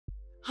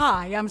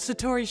Hi, I'm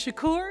Satori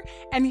Shakoor,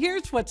 and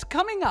here's what's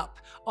coming up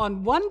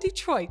on One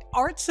Detroit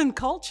Arts and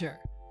Culture.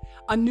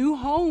 A new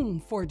home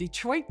for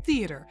Detroit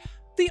theater,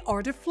 the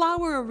art of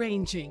flower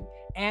arranging,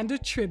 and a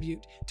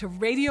tribute to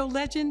radio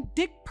legend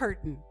Dick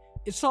Purtan.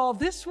 It's all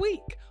this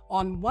week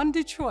on One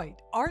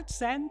Detroit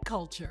Arts and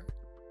Culture.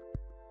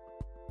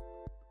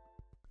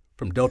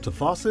 From Delta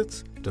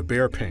faucets to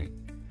Behr paint,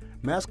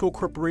 Masco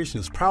Corporation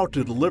is proud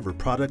to deliver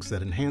products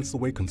that enhance the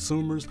way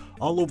consumers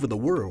all over the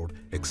world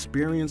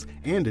experience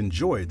and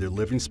enjoy their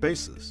living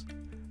spaces.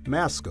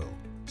 Masco,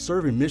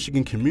 serving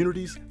Michigan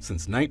communities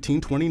since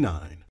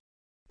 1929.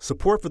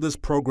 Support for this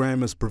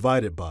program is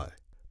provided by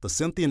the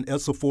Cynthia and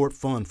Edsel Ford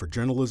Fund for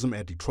Journalism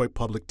at Detroit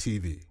Public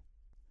TV,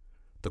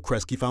 the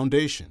Kresge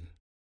Foundation.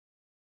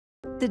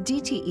 The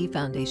DTE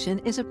Foundation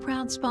is a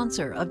proud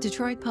sponsor of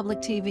Detroit Public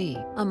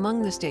TV,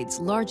 among the state's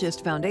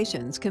largest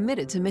foundations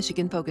committed to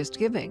Michigan-focused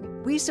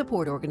giving. We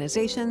support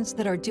organizations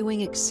that are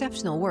doing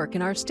exceptional work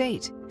in our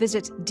state.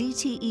 Visit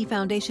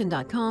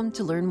dtefoundation.com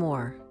to learn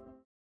more.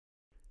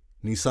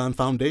 Nissan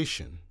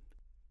Foundation,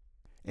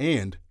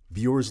 and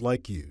viewers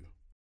like you.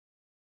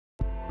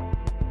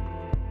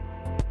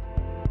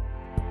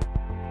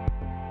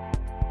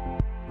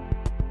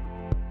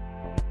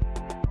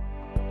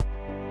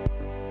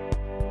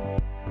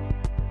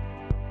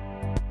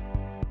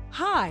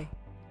 Hi,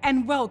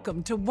 and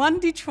welcome to One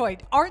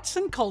Detroit Arts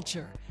and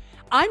Culture.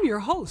 I'm your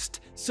host,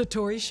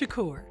 Satori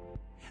Shakoor.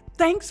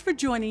 Thanks for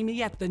joining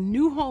me at the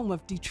new home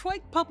of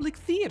Detroit Public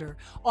Theater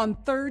on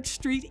 3rd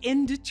Street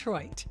in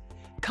Detroit.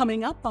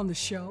 Coming up on the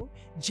show,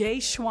 J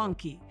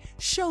Schwanke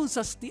shows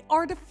us the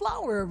art of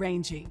flower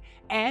arranging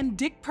and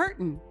Dick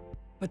Purtan.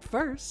 But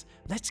first,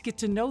 let's get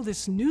to know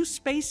this new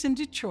space in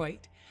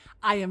Detroit.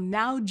 I am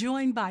now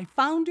joined by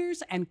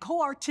founders and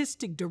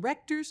co-artistic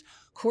directors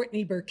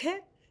Courtney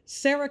Burkett,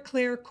 Sarah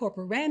Claire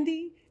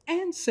Corporandi,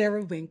 and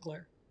Sarah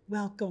Winkler.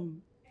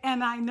 Welcome.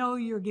 And I know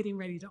you're getting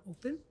ready to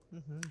open,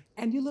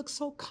 and you look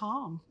so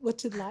calm.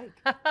 What's it like?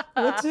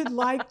 What's it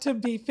like to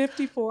be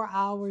 54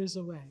 hours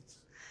away?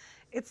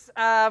 It's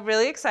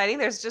really exciting.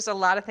 There's just a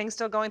lot of things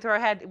still going through our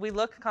head. We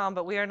look calm,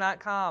 but we are not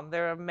calm.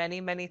 There are many,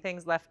 many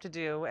things left to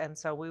do, and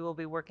so we will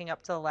be working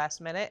up to the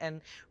last minute, and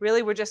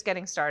really we're just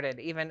getting started,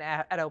 even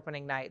at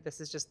opening night.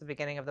 This is just the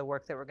beginning of the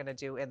work that we're going to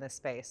do in this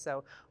space.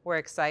 So we're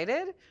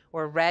excited,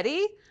 we're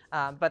ready,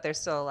 but there's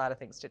still a lot of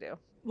things to do.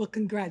 Well,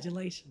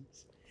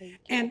 congratulations. Thank you.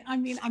 And I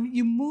mean,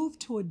 you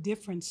moved to a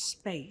different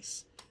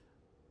space,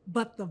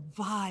 but the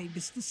vibe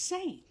is the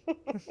same. And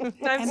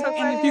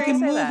if you can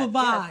move a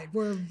vibe,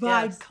 where a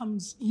vibe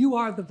comes, you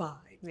are the vibe.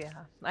 Yeah,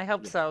 I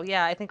hope so.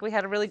 Yeah, I think we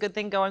had a really good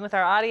thing going with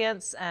our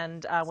audience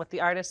and with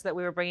the artists that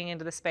we were bringing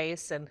into the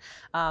space. And,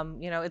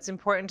 you know, it's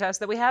important to us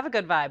that we have a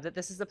good vibe, that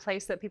this is a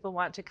place that people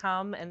want to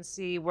come and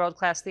see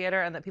world-class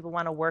theater and that people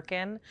want to work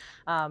in,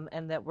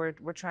 and that we're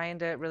trying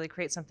to really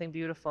create something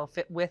beautiful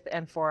fit with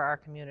and for our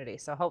community.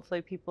 So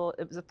hopefully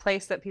it was a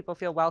place that people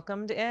feel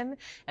welcomed in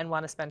and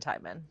want to spend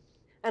time in.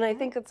 And I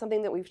think it's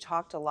something that we've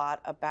talked a lot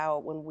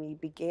about when we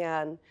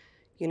began.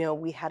 You know,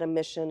 we had a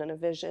mission and a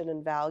vision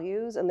and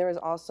values, and there is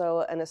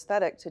also an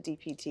aesthetic to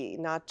DPT,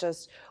 not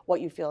just what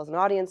you feel as an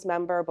audience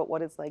member, but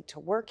what it's like to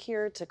work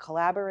here, to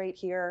collaborate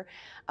here.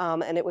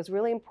 And it was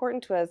really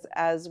important to us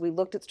as we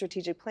looked at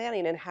strategic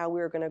planning and how we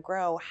were going to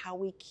grow, how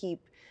we keep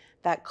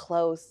that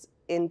close,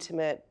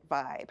 intimate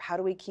vibe. How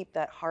do we keep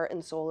that heart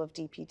and soul of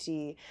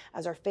DPT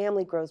as our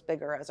family grows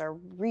bigger, as our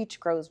reach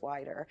grows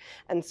wider?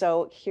 And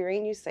so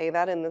hearing you say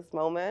that in this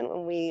moment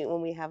when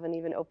we haven't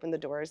even opened the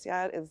doors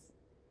yet is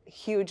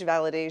huge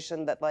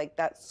validation that like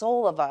that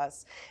soul of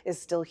us is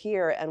still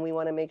here, and we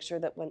want to make sure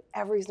that when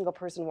every single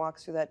person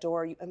walks through that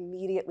door, you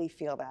immediately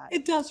feel that.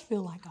 It does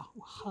feel like a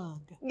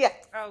hug.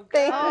 Yes. Oh,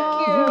 thank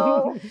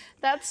you.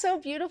 That's so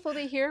beautiful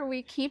to hear.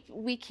 We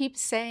keep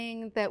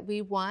saying that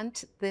we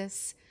want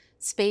this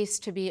space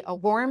to be a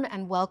warm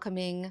and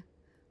welcoming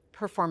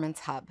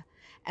performance hub.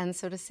 And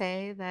so to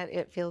say that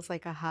it feels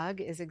like a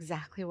hug is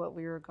exactly what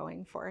we were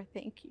going for.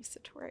 Thank you,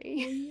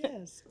 Satori. Oh,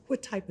 yes.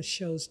 What type of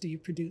shows do you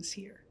produce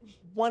here?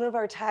 One of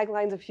our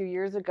taglines a few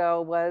years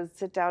ago was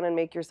sit down and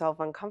make yourself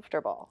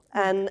uncomfortable.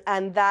 And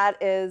that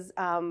is,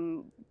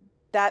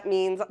 that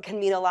can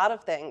mean a lot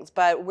of things,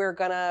 but we are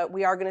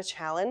gonna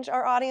challenge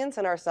our audience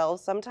and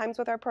ourselves sometimes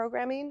with our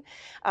programming.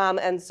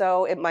 And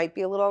so it might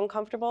be a little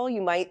uncomfortable.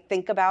 You might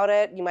think about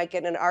it. You might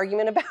get in an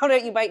argument about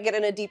it. You might get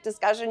in a deep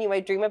discussion. You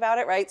might dream about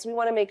it, right? So we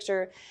wanna make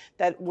sure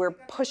that we're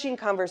pushing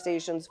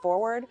conversations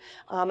forward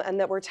and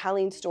that we're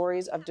telling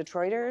stories of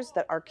Detroiters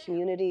that our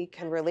community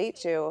can relate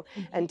to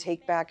and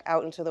take back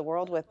out into the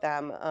world with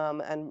them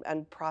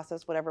and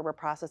process whatever we're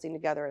processing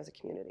together as a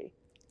community.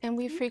 And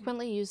we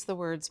frequently use the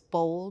words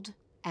bold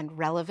and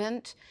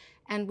relevant,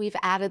 and we've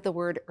added the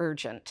word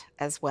urgent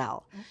as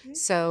well. Okay.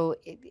 So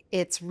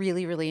it's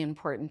really, really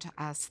important to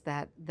us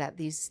that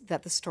the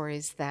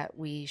stories that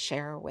we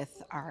share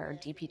with our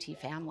DPT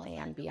family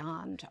and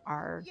beyond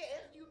are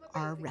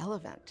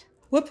relevant.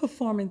 What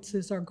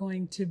performances are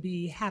going to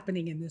be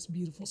happening in this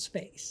beautiful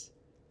space?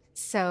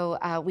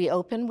 So we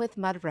open with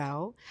Mud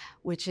Row,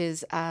 which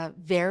is a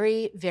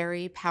very,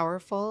 very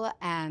powerful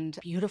and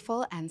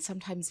beautiful and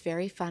sometimes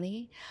very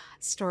funny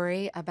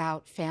story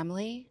about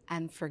family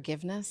and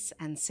forgiveness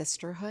and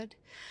sisterhood.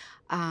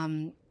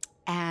 And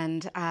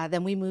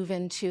then we move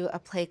into a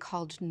play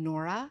called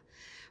Nora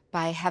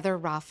by Heather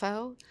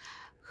Raffo,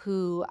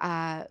 who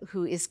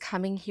is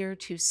coming here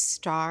to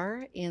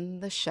star in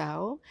the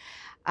show.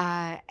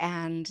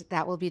 And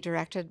that will be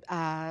directed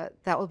by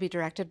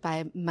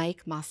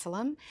Mike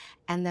Mosalem.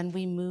 And then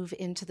we move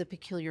into The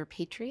Peculiar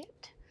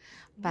Patriot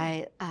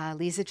by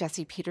Lisa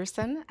Jessie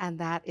Peterson, and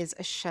that is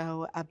a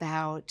show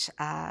about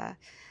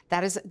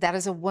that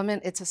is a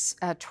woman. It's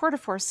a tour de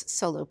force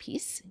solo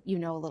piece. You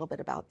know a little bit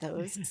about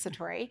those,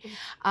 Satori,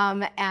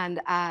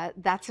 and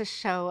that's a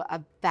show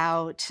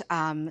about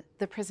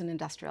the prison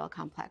industrial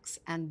complex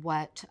and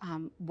what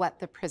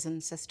the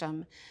prison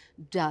system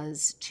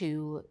does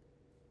to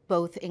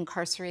both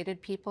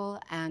incarcerated people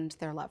and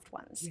their loved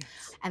ones.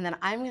 Yes. And then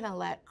I'm gonna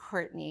let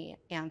Courtney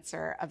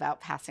answer about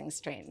Passing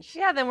Strange.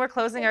 Yeah, then we're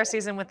closing our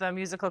season with a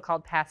musical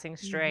called Passing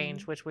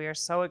Strange, which we are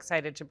so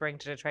excited to bring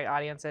to Detroit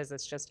audiences.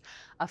 It's just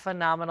a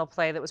phenomenal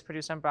play that was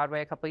produced on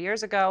Broadway a couple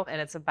years ago, and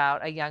it's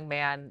about a young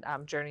man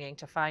journeying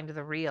to find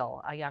the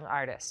real, a young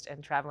artist,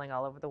 and traveling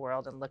all over the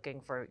world and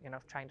looking for,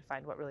 trying to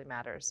find what really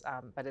matters.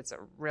 But it's a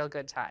real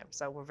good time.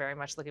 So we're very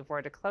much looking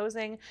forward to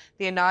closing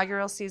the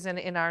inaugural season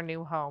in our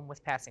new home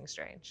with Passing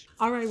Strange.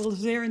 All right, well,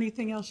 is there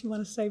anything else you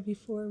want to say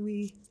before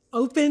we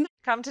open?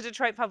 Come to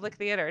Detroit Public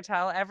Theater.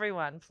 Tell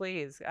everyone,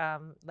 please.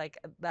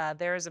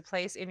 There is a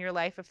place in your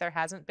life if there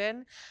hasn't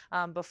been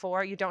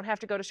before. You don't have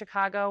to go to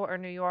Chicago or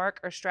New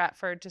York or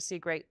Stratford to see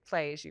great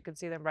plays. You can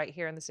see them right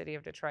here in the city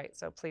of Detroit.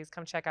 So please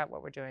come check out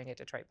what we're doing at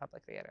Detroit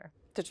Public Theater.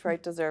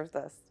 Detroit deserves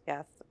this,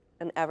 yes,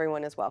 and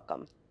everyone is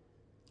welcome.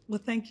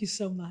 Well, thank you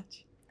so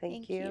much.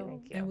 Thank you.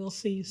 Thank you. And we'll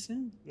see you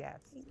soon.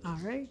 Yes. All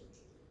right.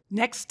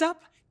 Next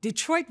up,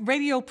 Detroit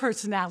radio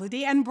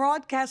personality and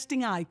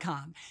broadcasting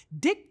icon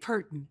Dick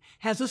Purtan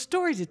has a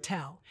story to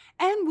tell,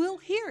 and we'll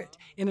hear it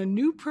in a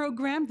new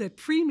program that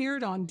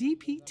premiered on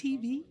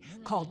DPTV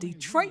called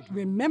Detroit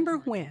Remember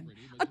When,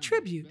 a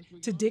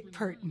tribute to Dick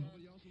Purtan.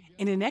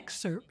 In an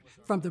excerpt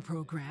from the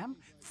program,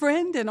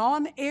 friend and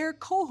on-air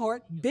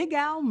cohort Big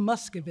Al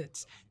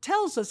Muskovitz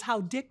tells us how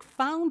Dick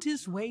found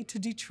his way to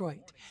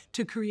Detroit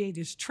to create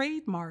his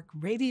trademark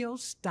radio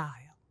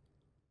style.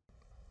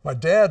 My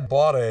dad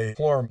bought a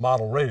floor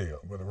model radio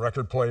with a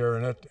record player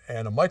in it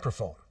and a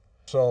microphone.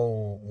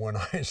 So when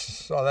I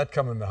saw that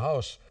come in the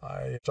house,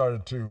 I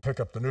started to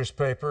pick up the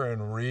newspaper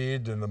and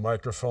read in the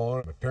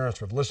microphone. My parents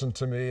would listen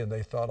to me and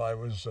they thought I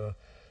was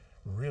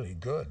really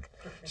good.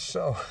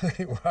 So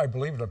I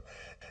believed them.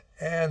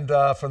 And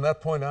from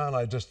that point on,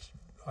 I just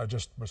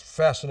was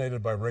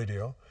fascinated by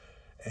radio.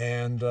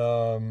 And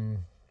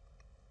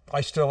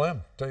I still am,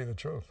 to tell you the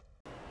truth.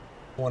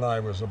 When I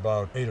was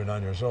about 8 or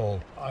 9 years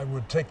old, I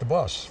would take the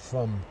bus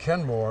from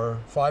Kenmore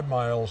 5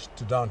 miles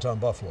to downtown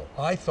Buffalo.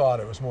 I thought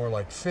it was more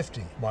like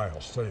 50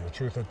 miles, to tell you the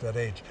truth, at that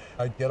age.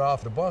 I'd get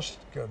off the bus,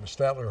 go to the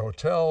Statler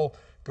Hotel,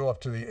 go up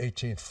to the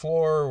 18th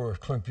floor where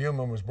Clint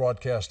Buman was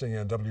broadcasting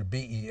on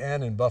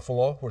WBEN in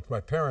Buffalo, which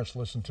my parents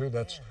listened to.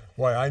 That's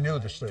why I knew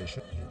the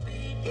station.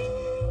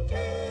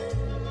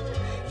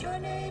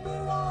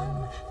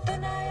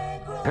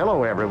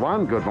 Hello,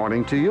 everyone. Good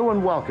morning to you,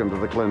 and welcome to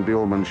the Clint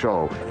Buhlman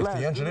Show. If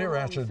the engineer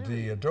answered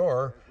the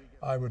door,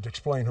 I would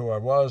explain who I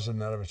was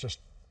and that I was just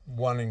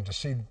wanting to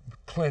see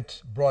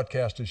Clint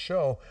broadcast his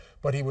show,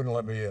 but he wouldn't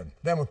let me in.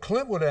 Then when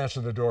Clint would answer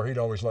the door, he'd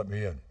always let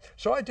me in.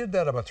 So I did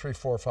that about 3,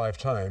 4, 5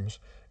 times,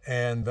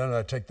 and then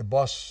I'd take the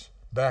bus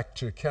back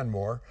to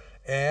Kenmore,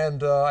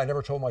 and I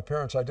never told my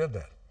parents I did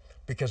that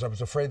because I was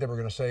afraid they were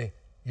going to say,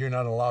 "You're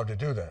not allowed to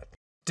do that."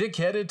 Dick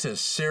headed to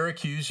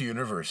Syracuse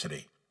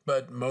University.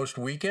 But most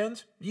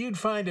weekends, you'd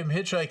find him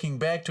hitchhiking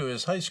back to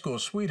his high school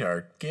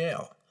sweetheart,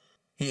 Gail.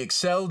 He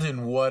excelled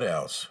in what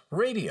else?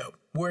 Radio,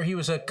 where he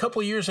was a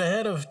couple years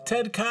ahead of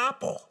Ted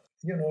Koppel.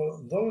 You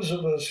know, those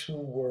of us who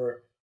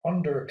were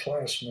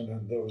underclassmen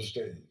in those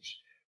days,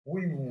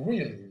 we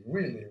really,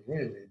 really,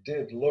 really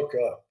did look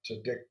up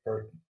to Dick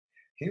Purtan.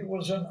 He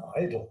was an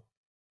idol.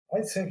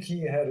 I think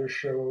he had a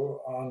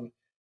show on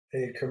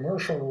a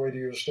commercial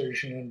radio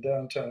station in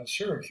downtown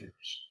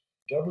Syracuse,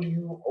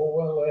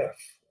 WOLF.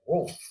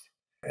 Wolf.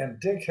 And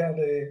Dick had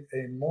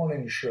a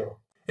morning show.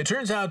 It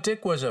turns out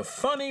Dick was a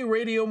funny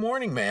radio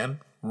morning man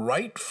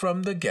right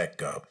from the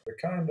get-go. The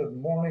kind of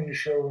morning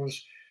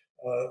shows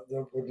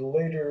that would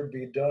later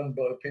be done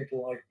by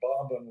people like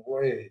Bob and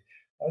Ray.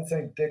 I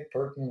think Dick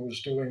Purtan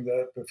was doing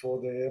that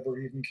before they ever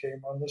even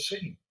came on the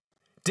scene.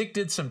 Dick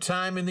did some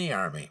time in the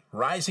Army,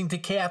 rising to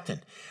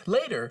captain.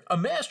 Later, a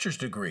master's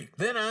degree,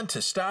 then on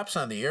to stops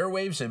on the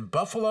airwaves in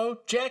Buffalo,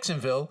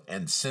 Jacksonville,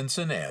 and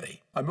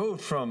Cincinnati. I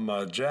moved from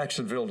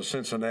Jacksonville to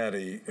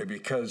Cincinnati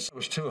because it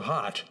was too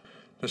hot.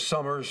 The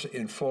summers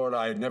in Florida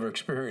I had never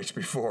experienced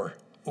before.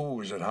 Ooh,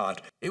 is it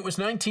hot. It was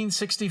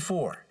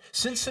 1964.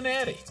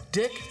 Cincinnati.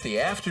 Dick, the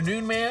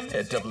afternoon man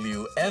at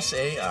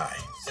WSAI.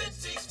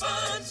 Cincy's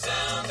fun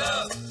sound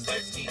of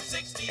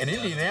 1360. An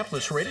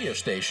Indianapolis radio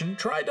station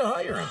tried to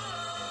hire him.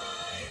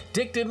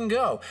 Dick didn't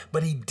go,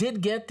 but he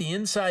did get the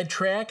inside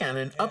track on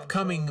an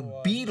upcoming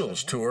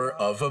Beatles tour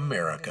of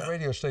America. The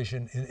radio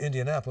station in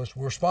Indianapolis,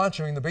 we're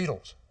sponsoring the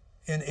Beatles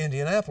in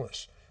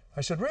Indianapolis.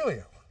 I said,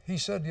 really? He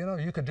said, you know,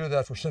 you could do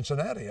that for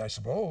Cincinnati, I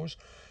suppose.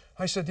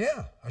 I said,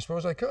 yeah, I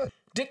suppose I could.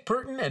 Dick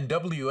Purtan and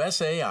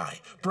WSAI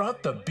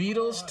brought the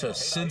Beatles to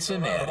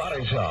Cincinnati.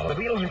 The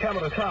Beatles are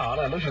coming to town,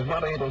 and this is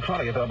Monday, April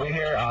 20th. They'll be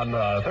here on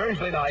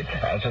Thursday night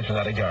at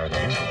Cincinnati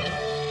Gardens.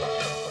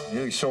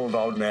 He sold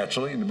out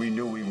naturally, and we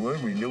knew we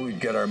would. We knew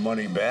we'd get our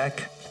money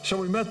back. So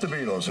we met the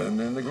Beatles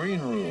and in the green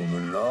room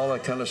and all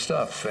that kind of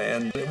stuff,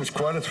 and it was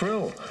quite a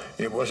thrill.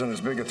 It wasn't as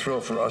big a thrill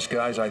for us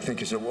guys, I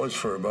think, as it was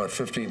for about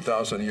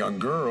 15,000 young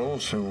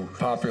girls who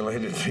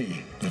populated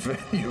the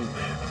venue.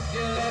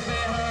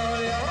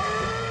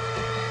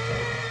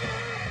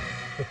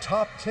 The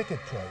top ticket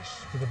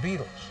price for the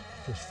Beatles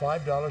was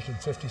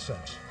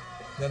 $5.50.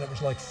 Then it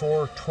was like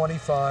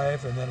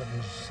 $4.25, and then it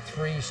was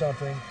 $3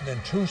 something, and then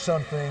 $2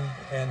 something,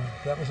 and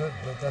that was it.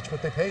 That's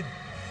what they paid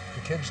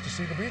the kids to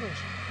see the Beatles.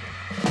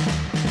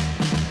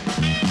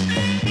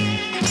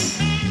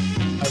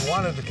 I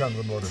wanted to come to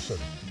the Motor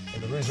City,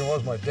 and the reason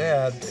was my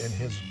dad, in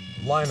his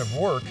line of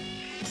work,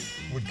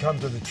 would come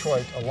to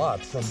Detroit a lot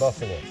from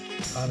Buffalo.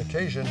 On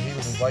occasion, he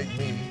would invite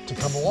me to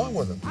come along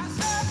with him.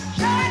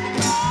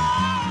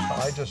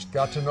 I just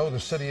got to know the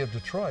city of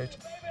Detroit.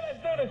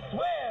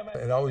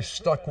 It always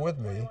stuck with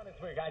me.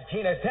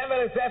 10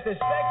 minutes after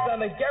 6 on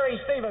the Gary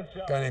Stevens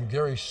Show. A guy named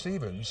Gary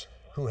Stevens,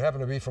 who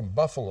happened to be from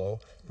Buffalo,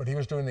 but he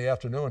was doing the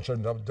afternoon show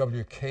on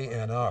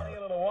WKNR.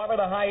 A little warmer,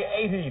 the high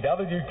 80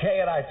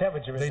 WKNR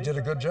temperature. They did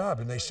a good job,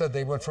 and they said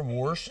they went from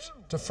worst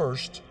to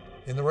first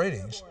in the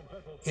ratings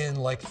in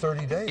like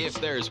 30 days. If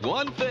there's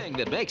one thing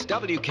that makes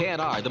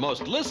WKNR the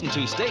most listened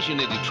to station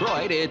in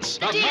Detroit, it's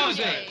the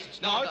music.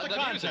 No, it's the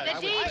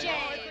content. The DJ.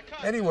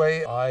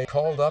 Anyway, I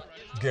called up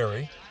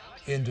Gary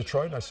in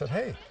Detroit, and I said,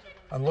 hey,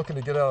 I'm looking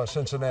to get out of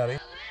Cincinnati.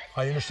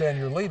 I understand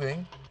you're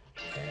leaving,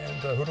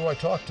 and who do I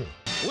talk to?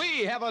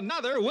 We have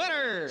another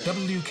winner.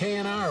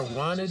 WKNR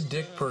wanted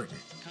Dick Purtan,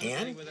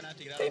 and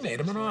they made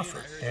him an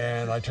offer.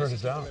 And I turned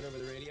it down.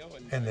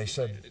 And they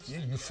said,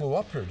 you flew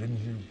up here, didn't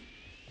you?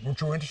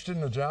 Weren't you interested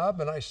in the job?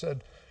 And I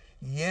said,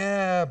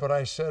 yeah, but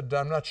I said,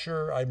 I'm not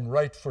sure I'm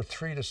right for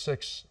 3 to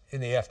 6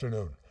 in the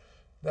afternoon.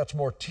 That's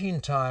more teen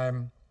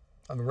time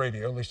on the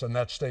radio, at least on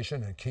that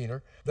station in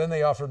Keener. Then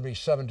they offered me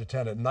 7 to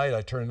 10 at night.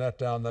 I turned that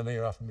down. Then they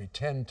offered me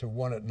 10 to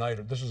 1 at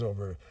night. This is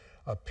over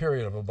a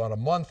period of about a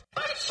month.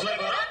 Let's live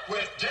it up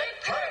with Dick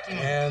Purtan.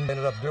 And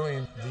ended up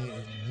doing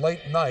the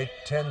late night,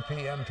 10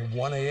 p.m. to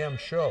 1 a.m.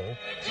 show.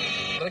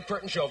 The Dick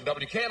Purtan Show from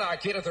WKNR,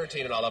 Keener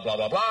 13 and all that blah,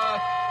 blah, blah.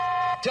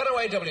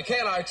 10:08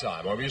 WKNR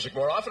time. More music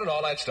more often and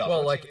all that stuff.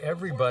 Well, like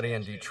everybody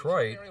in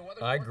Detroit,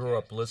 I grew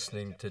up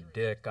listening to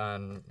Dick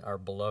on our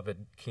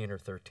beloved Keener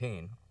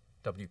 13,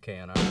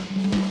 WKNR.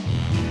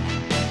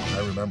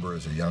 I remember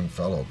as a young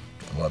fellow,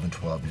 11,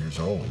 12 years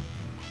old,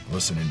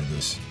 listening to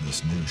this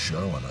new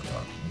show, and I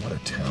thought, what a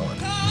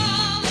talent.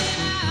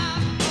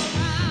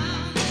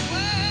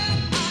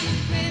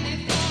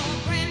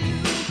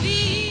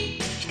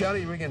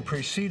 Scotty Regan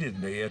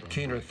preceded me at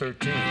Keener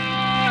 13.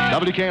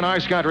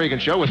 WKNR Scott Regan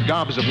Show with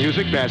gobs of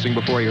music passing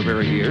before your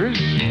very ears.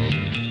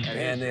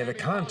 And they had a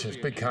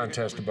contest, big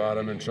contest about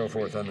him and so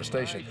forth on the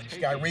station.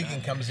 Scott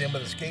Regan comes in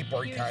with a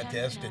skateboard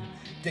contest, and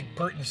Dick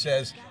Purtan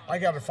says, I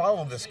got to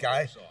follow this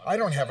guy. I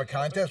don't have a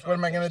contest. What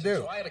am I going to do?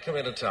 So I had to come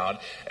into town,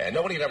 and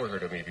nobody had ever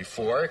heard of me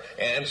before.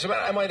 And as a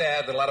matter, I might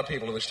add that a lot of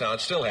people in this town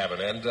still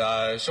haven't.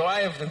 And so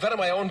I have invented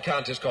my own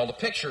contest called the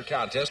Picture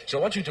Contest. So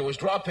what you do is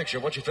draw a picture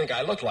of what you think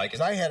I look like.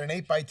 I had an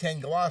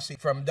 8x10 glossy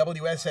from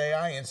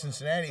WSAI in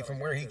Cincinnati, from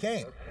where he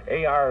came.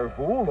 A.R.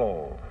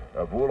 Vulo.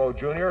 Vulo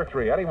Jr.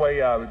 3. Anyway,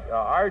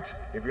 Art,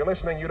 if you're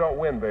listening, you don't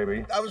win,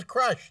 baby. I was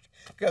crushed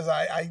because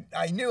I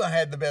knew I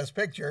had the best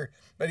picture,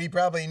 but he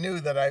probably knew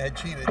that I had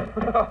cheated.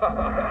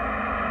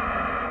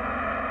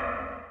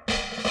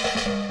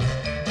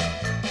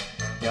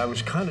 Yeah, I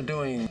was kind of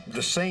doing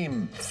the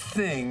same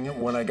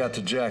thing when I got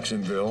to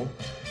Jacksonville,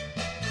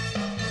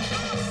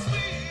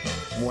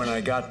 when I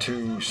got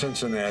to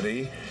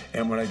Cincinnati,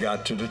 and when I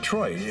got to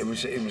Detroit.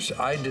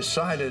 I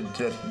decided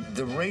that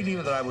the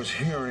radio that I was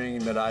hearing,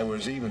 that I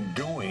was even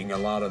doing a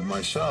lot of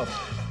myself,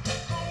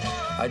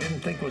 I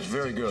didn't think was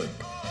very good.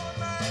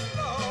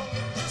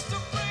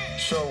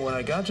 So when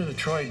I got to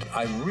Detroit,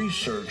 I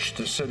researched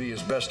the city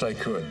as best I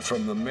could,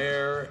 from the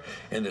mayor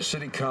and the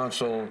city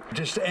council,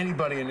 just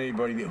anybody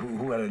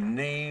who had a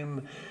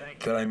name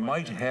that I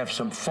might have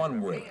some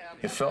fun with.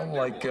 It felt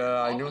like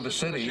I knew the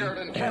city,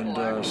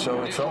 and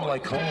so it felt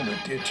like home.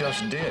 It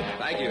just did.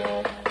 Thank you.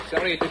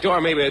 Somebody at the door,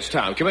 maybe it's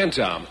Tom. Come in,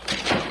 Tom.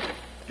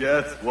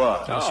 Guess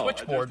what? The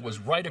switchboard was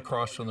right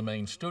across from the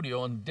main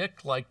studio, and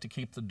Dick liked to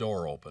keep the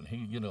door open.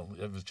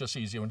 It was just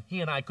easier when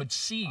he and I could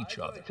see each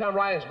other. Tom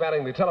Ryan's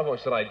manning the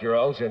telephones tonight,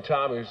 girls, and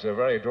Tom is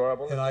very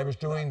adorable. And I was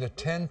doing the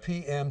 10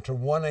 p.m. to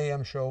 1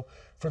 a.m. show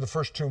for the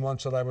first 2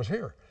 months that I was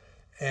here.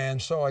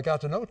 And so I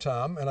got to know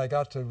Tom, and I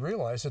got to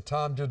realize that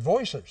Tom did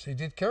voices. He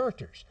did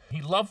characters.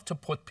 He loved to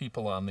put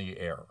people on the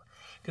air,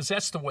 because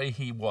that's the way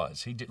he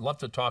was. He loved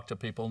to talk to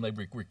people, and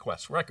they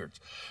request records.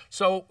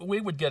 So we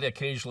would get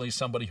occasionally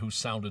somebody who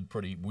sounded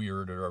pretty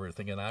weird or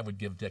everything, and I would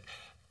give Dick,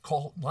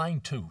 call line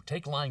 2,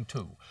 take line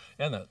 2.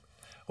 And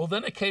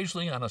then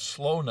occasionally on a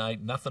slow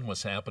night, nothing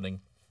was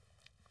happening,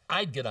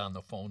 I'd get on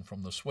the phone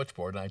from the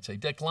switchboard, and I'd say,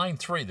 Dick, line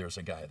 3, there's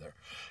a guy there.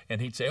 And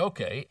he'd say,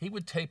 okay. He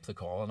would tape the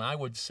call, and I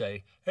would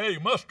say, hey,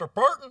 Mr.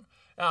 Purtan,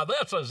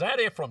 this is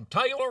Eddie from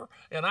Taylor,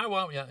 and I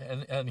want you,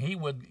 and he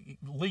would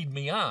lead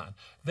me on.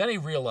 Then he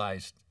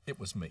realized it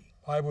was me.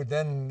 I would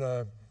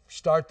then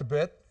start the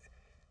bit,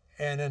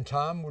 and then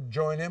Tom would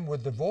join in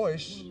with the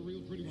voice,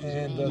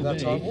 and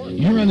that's how it worked.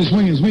 Here on the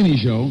Swingin' Sweeney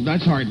show,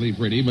 that's hardly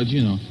pretty, but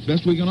you know,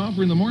 best we can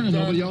offer in the morning,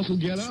 nobody else will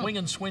get up.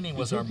 Swingin' Sweeney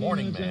was our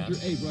morning man. After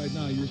 8 right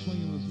now, you're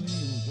swinging with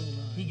Sweeney.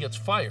 He gets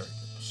fired,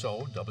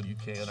 so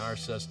WKNR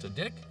says to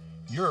Dick,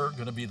 you're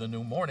going to be the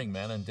new morning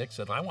man. And Dick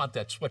said, I want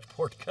that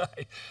switchboard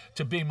guy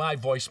to be my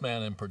voice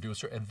man and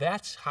producer. And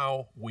that's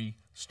how we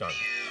started.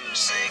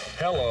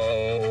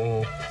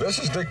 Hello. This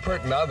is Dick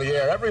Purtan on the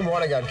air every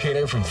morning on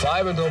Keener from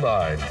 5 until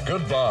 9.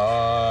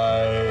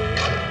 Goodbye.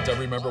 I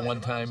remember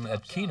one time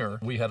at Keener,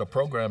 we had a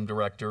program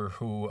director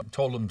who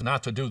told him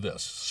not to do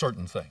this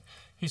certain thing.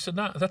 He said,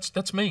 no,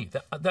 that's me.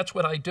 That's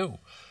what I do.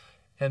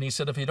 And he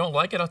said, if you don't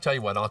like it, I'll tell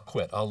you what, I'll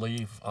quit. I'll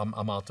leave.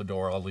 I'm out the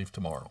door. I'll leave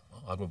tomorrow.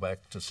 I'll go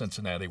back to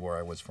Cincinnati where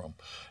I was from.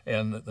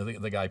 And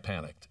the guy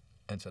panicked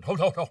and said, oh,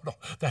 no.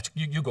 That's,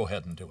 you go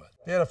ahead and do it.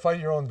 You had to fight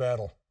your own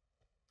battle.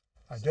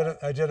 I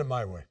did it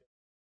my way.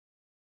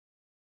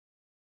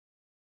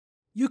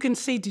 You can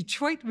see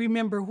Detroit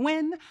Remember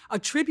When, a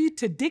tribute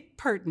to Dick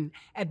Purtan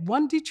at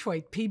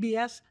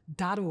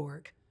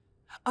onedetroitpbs.org.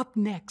 Up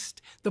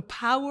next, the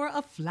power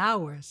of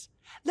flowers.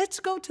 Let's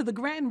go to the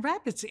Grand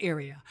Rapids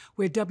area,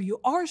 where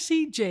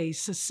WRCJ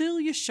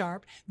Cecelia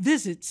Sharpe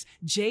visits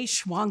J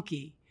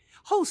Schwanke,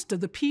 host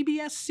of the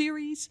PBS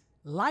series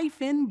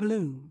Life in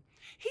Bloom.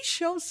 He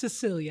shows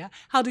Cecelia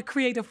how to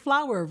create a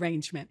flower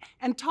arrangement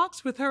and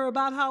talks with her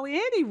about how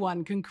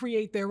anyone can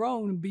create their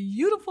own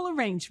beautiful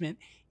arrangement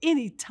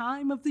any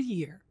time of the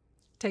year.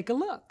 Take a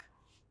look.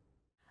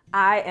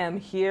 I am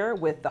here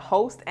with the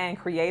host and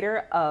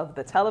creator of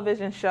the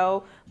television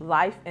show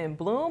Life in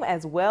Bloom,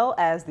 as well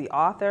as the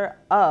author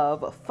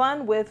of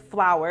Fun with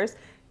Flowers,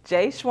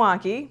 J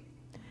Schwanke.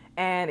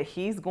 And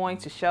he's going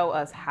to show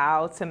us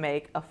how to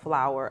make a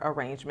flower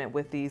arrangement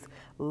with these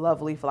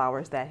lovely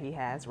flowers that he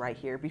has right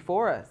here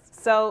before us.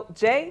 So,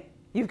 Jay,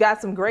 you've got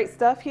some great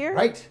stuff here.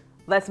 Right.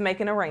 Let's make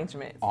an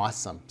arrangement.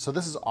 Awesome. So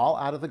this is all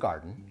out of the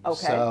garden.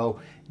 Okay. So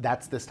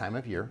that's this time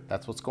of year.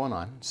 That's what's going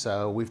on.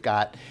 So we've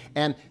got,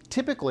 and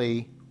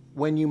typically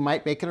when you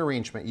might make an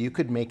arrangement, you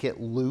could make it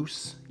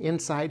loose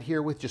inside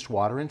here with just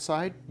water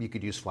inside. You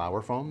could use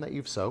flower foam that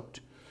you've soaked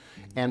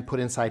and put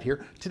inside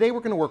here. Today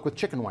we're going to work with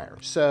chicken wire.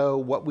 So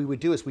what we would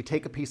do is we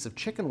take a piece of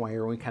chicken wire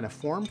and we kind of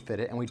form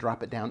fit it and we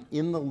drop it down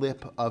in the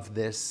lip of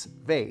this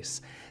vase.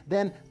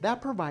 Then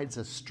that provides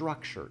a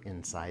structure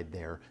inside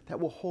there that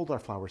will hold our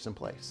flowers in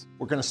place.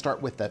 We're going to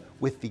start with the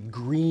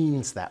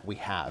greens that we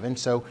have. And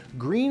so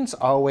greens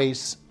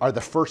always are the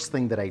first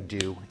thing that I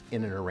do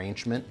in an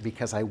arrangement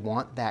because I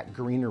want that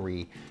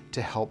greenery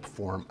to help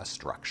form a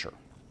structure.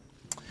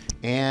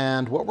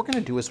 And what we're going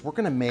to do is we're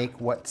going to make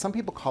what some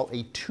people call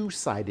a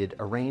two-sided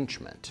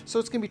arrangement. So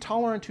it's going to be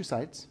taller on two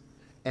sides,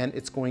 and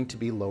it's going to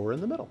be lower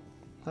in the middle.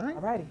 All right?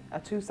 Alrighty,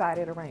 a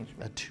two-sided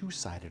arrangement. A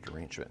two-sided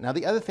arrangement. Now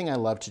the other thing I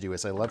love to do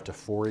is I love to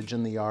forage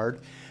in the yard.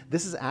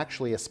 This is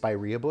actually a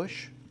spirea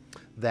bush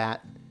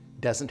that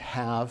doesn't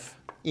have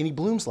any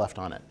blooms left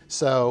on it.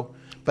 So,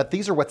 but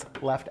these are what's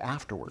left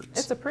afterwards.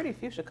 It's a pretty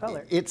fuchsia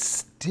color. It's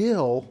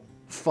still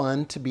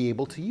fun to be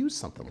able to use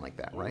something like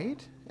that,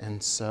 right?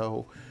 And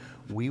so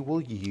we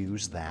will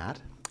use that.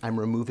 I'm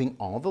removing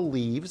all the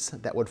leaves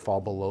that would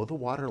fall below the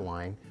water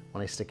line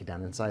when I stick it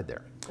down inside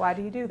there. Why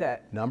do you do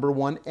that? Number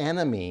one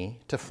enemy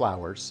to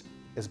flowers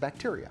is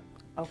bacteria.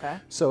 Okay.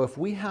 So if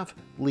we have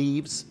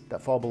leaves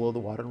that fall below the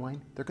water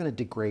line, they're going to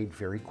degrade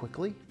very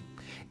quickly.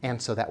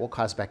 And so that will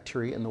cause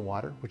bacteria in the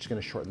water, which is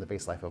going to shorten the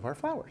base life of our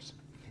flowers.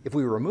 If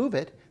we remove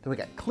it, then we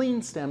got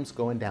clean stems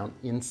going down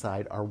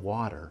inside our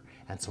water,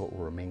 and so it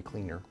will remain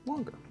cleaner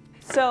longer.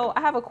 So I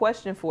have a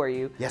question for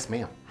you. Yes,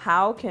 ma'am.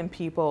 How can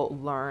people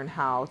learn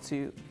how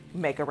to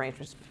make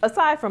arrangements,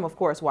 aside from, of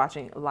course,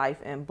 watching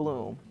Life in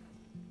Bloom?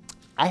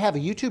 I have a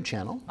YouTube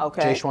channel,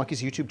 okay. J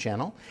Schwanke's YouTube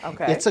channel.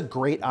 Okay. It's a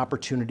great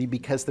opportunity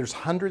because there's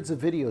hundreds of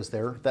videos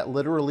there that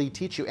literally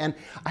teach you. And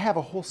I have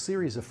a whole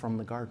series of From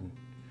the Garden.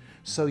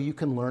 So you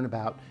can learn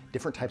about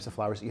different types of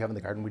flowers that you have in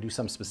the garden. We do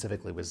some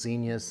specifically with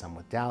zinnias, some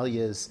with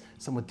dahlias,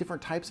 some with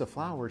different types of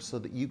flowers so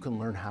that you can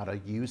learn how to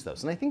use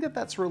those. And I think that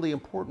that's really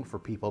important for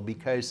people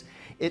because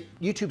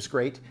YouTube's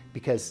great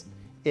because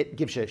it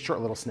gives you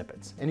short little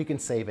snippets and you can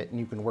save it and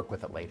you can work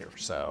with it later.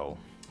 So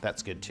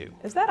that's good too.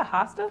 Is that a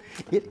hosta?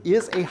 It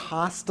is a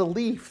hosta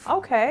leaf.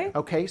 Okay.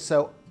 Okay,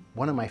 so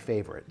one of my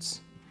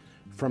favorites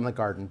from the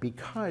garden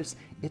because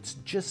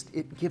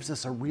it gives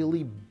us a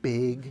really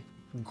big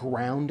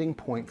grounding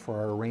point for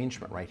our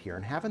arrangement right here.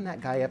 And having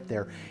that guy up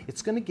there,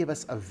 it's going to give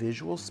us a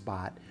visual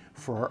spot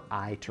for our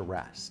eye to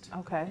rest.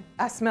 Okay.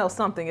 I smell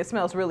something. It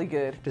smells really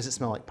good. Does it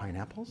smell like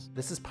pineapples?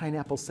 This is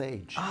pineapple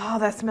sage. Oh,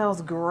 that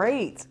smells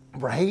great.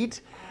 Right?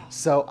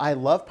 So I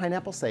love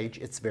pineapple sage.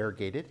 It's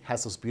variegated,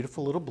 has those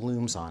beautiful little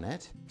blooms on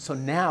it. So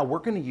now we're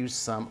going to use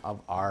some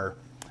of our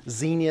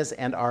zinnias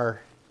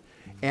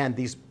and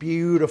these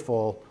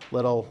beautiful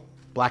little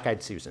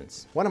black-eyed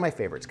Susans. One of my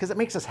favorites because it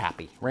makes us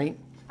happy, right?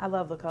 I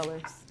love the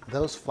colors.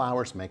 Those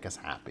flowers make us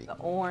happy. The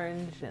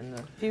orange and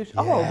the fuchsia.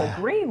 Yeah. Oh, the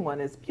green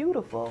one is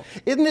beautiful.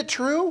 Isn't it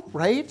true,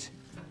 right?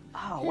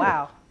 Oh, Here.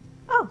 wow.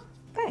 Oh,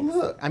 thanks.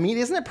 Look, I mean,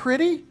 isn't it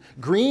pretty?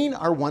 Green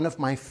are one of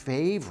my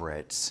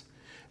favorites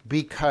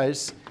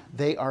because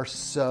they are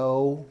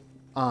so,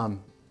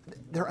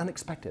 they're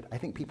unexpected. I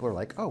think people are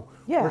like, oh,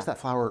 Yeah. where's that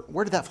flower?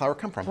 Where did that flower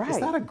come from? Is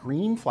Right. that a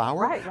green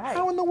flower? Right, right.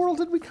 How in the world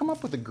did we come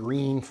up with a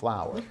green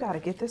flower? We've got to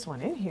get this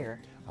one in here.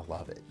 I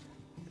love it.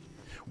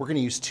 We're going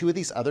to use two of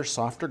these other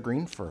softer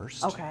green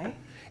first. Okay.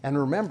 And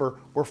remember,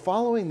 we're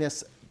following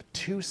this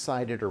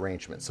two-sided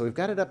arrangement. So we've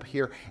got it up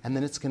here, and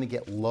then it's going to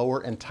get lower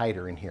and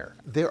tighter in here.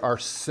 There are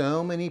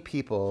so many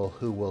people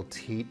who will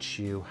teach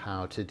you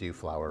how to do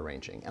flower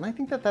arranging. And I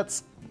think that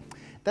that's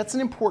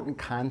an important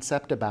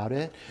concept about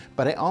it,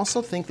 but I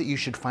also think that you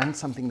should find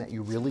something that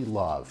you really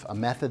love, a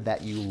method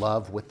that you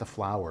love with the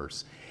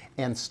flowers,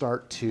 and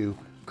start to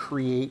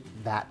create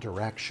that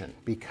direction.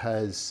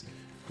 Because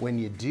when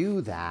you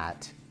do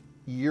that,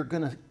 you're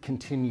going to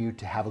continue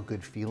to have a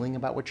good feeling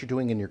about what you're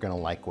doing, and you're going to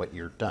like what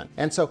you're done.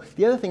 And so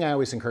the other thing I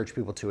always encourage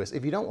people to is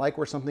if you don't like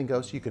where something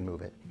goes, you can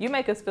move it. You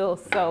make us feel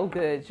so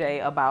good, Jay,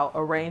 about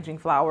arranging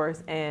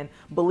flowers and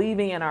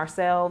believing in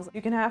ourselves.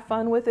 You can have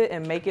fun with it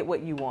and make it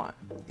what you want.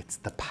 It's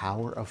the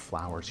power of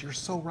flowers. You're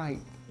so right.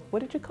 What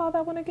did you call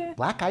that one again?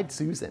 Black-eyed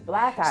Susan.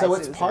 Black-eyed So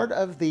it's Susan. part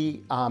of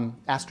the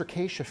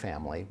Astracaceae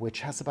family,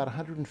 which has about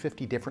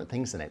 150 different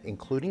things in it,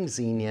 including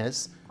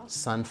zinnias,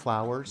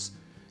 sunflowers,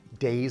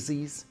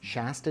 daisies,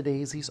 Shasta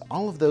daisies.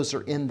 All of those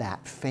are in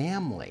that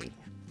family.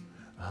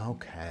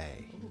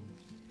 Okay.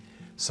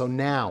 So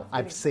now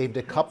I've saved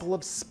a couple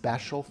of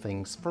special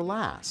things for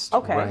last.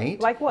 Okay. Right?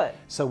 Like what?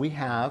 So we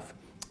have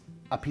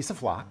a piece of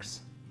phlox.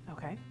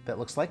 Okay. That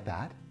looks like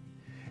that.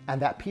 And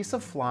that piece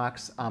of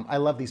phlox, I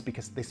love these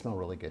because they smell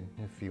really good,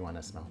 if you want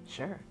to smell.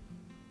 Sure.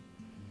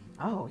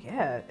 Oh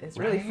yeah, it's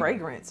really Right?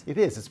 fragrant. It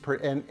is. It's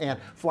pretty. And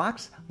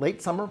phlox,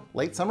 late summer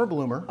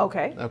bloomer.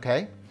 Okay.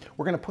 Okay.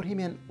 We're gonna put him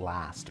in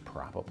last,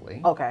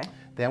 probably. Okay.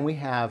 Then we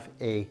have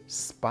a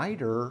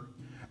spider,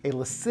 a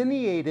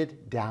laciniated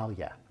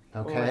dahlia.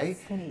 Okay.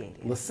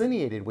 Laciniated.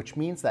 Laciniated, which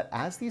means that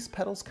as these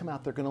petals come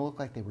out, they're gonna look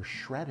like they were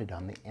shredded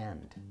on the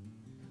end.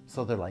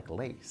 So they're like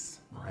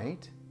lace,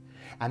 right?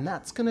 And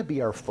that's gonna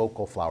be our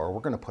focal flower. We're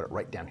gonna put it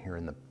right down here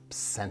in the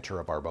center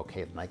of our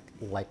bouquet,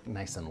 like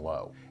nice and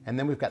low. And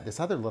then we've got this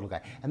other little guy.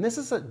 And this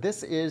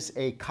is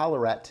a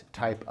collarette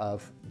type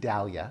of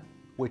dahlia,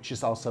 which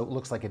is also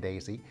looks like a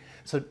daisy.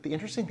 So the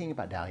interesting thing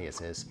about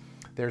dahlias is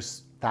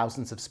there's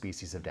thousands of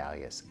species of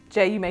dahlias.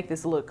 Jay, you make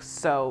this look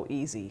so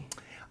easy.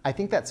 I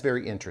think that's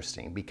very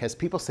interesting because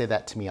people say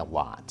that to me a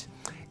lot.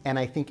 And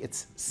I think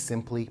it's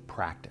simply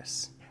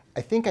practice.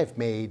 I think I've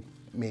made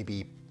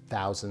maybe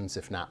thousands,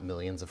 if not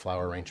millions, of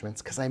flower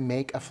arrangements because I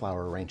make a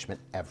flower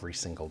arrangement every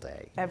single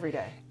day. Every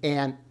day.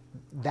 And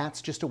that's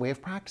just a way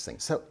of practicing.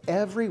 So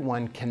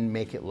everyone can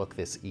make it look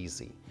this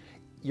easy.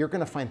 You're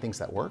gonna find things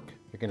that work,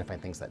 you're gonna find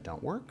things that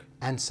don't work.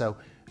 And so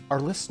our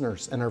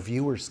listeners and our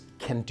viewers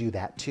can do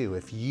that too.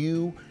 If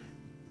you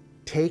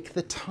take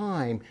the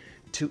time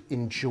to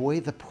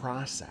enjoy the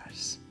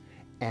process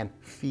and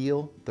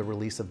feel the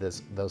release of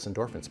those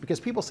endorphins. Because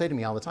people say to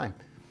me all the time,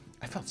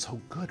 I felt so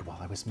good while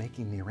I was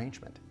making the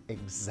arrangement.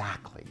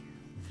 Exactly.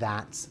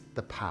 That's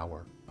the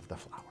power of the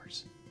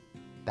flowers.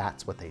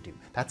 That's what they do.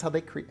 That's how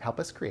they help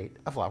us create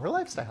a flower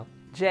lifestyle.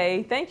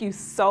 Jay, thank you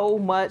so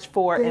much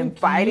for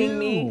inviting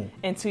me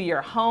into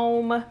your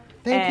home.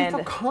 Thank you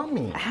for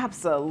coming.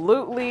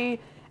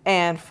 Absolutely.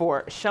 And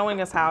for showing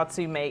us how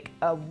to make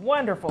a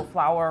wonderful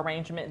flower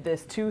arrangement,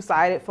 this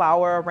two-sided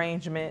flower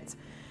arrangement,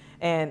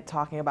 and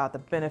talking about the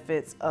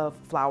benefits of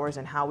flowers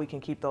and how we can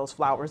keep those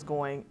flowers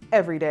going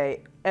every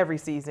day, every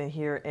season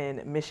here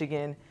in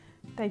Michigan.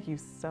 Thank you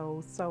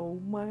so, so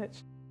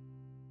much.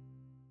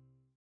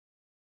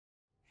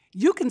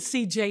 You can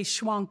see J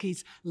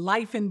Schwanke's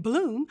Life in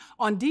Bloom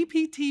on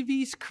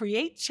DPTV's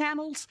Create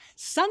channels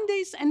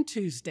Sundays and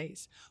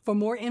Tuesdays. For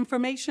more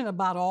information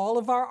about all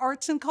of our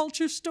arts and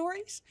culture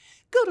stories,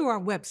 go to our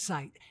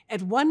website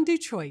at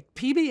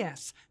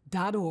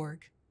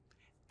onedetroitpbs.org.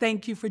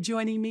 Thank you for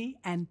joining me,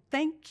 and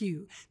thank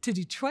you to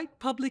Detroit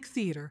Public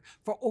Theater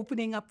for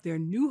opening up their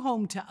new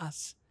home to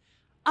us.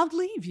 I'll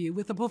leave you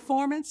with a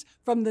performance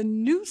from the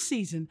new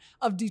season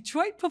of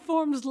Detroit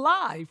Performs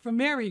Live from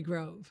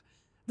Marygrove.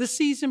 The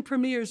season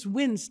premieres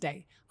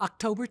Wednesday,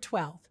 October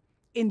 12th.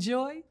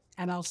 Enjoy,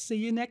 and I'll see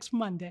you next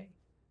Monday.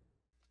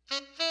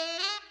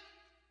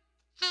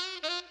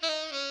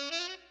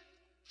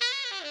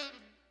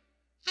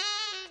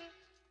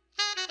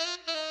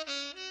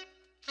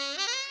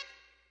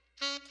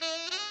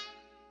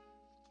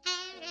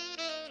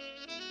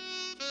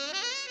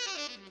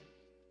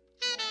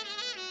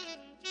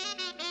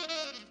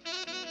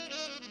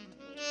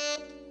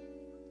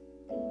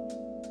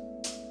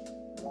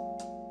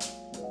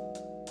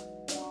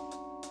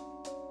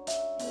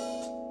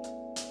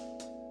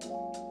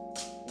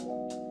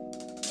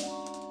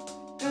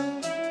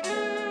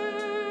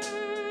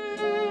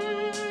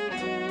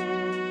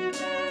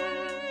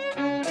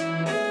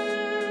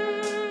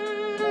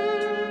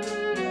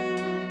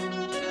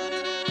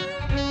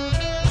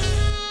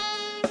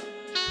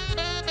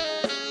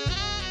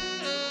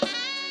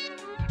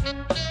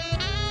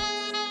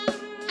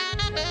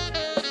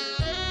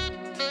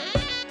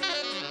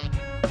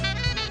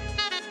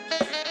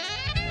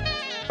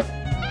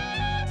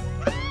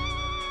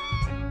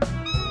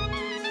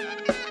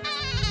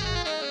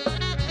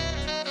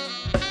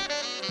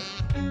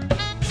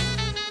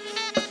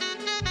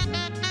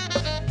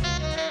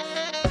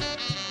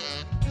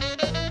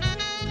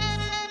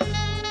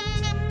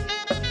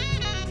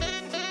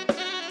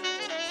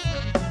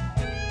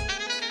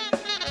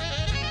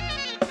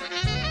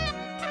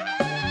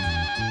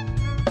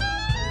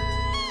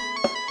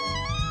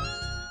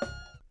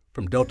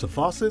 Delta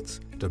faucets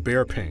to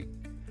Behr paint,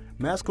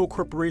 Masco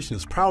Corporation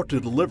is proud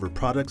to deliver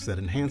products that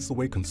enhance the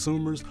way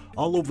consumers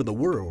all over the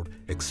world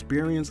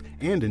experience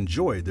and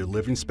enjoy their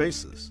living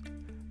spaces.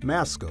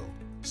 Masco,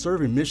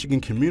 serving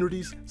Michigan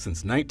communities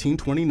since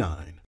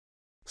 1929.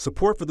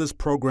 Support for this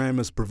program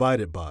is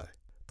provided by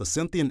the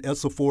Cynthia and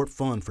Edsel Ford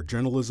Fund for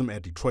Journalism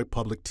at Detroit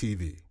Public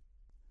TV,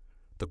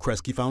 the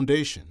Kresge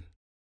Foundation.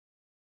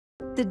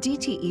 The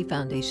DTE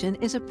Foundation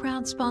is a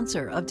proud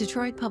sponsor of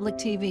Detroit Public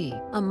TV,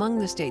 among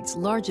the state's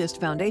largest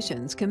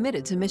foundations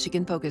committed to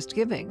Michigan-focused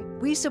giving.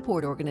 We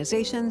support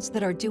organizations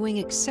that are doing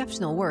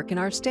exceptional work in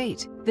our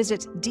state.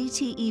 Visit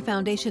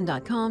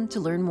dtefoundation.com to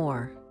learn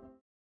more.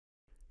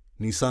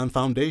 Nissan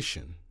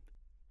Foundation,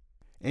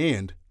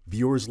 and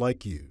viewers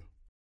like you.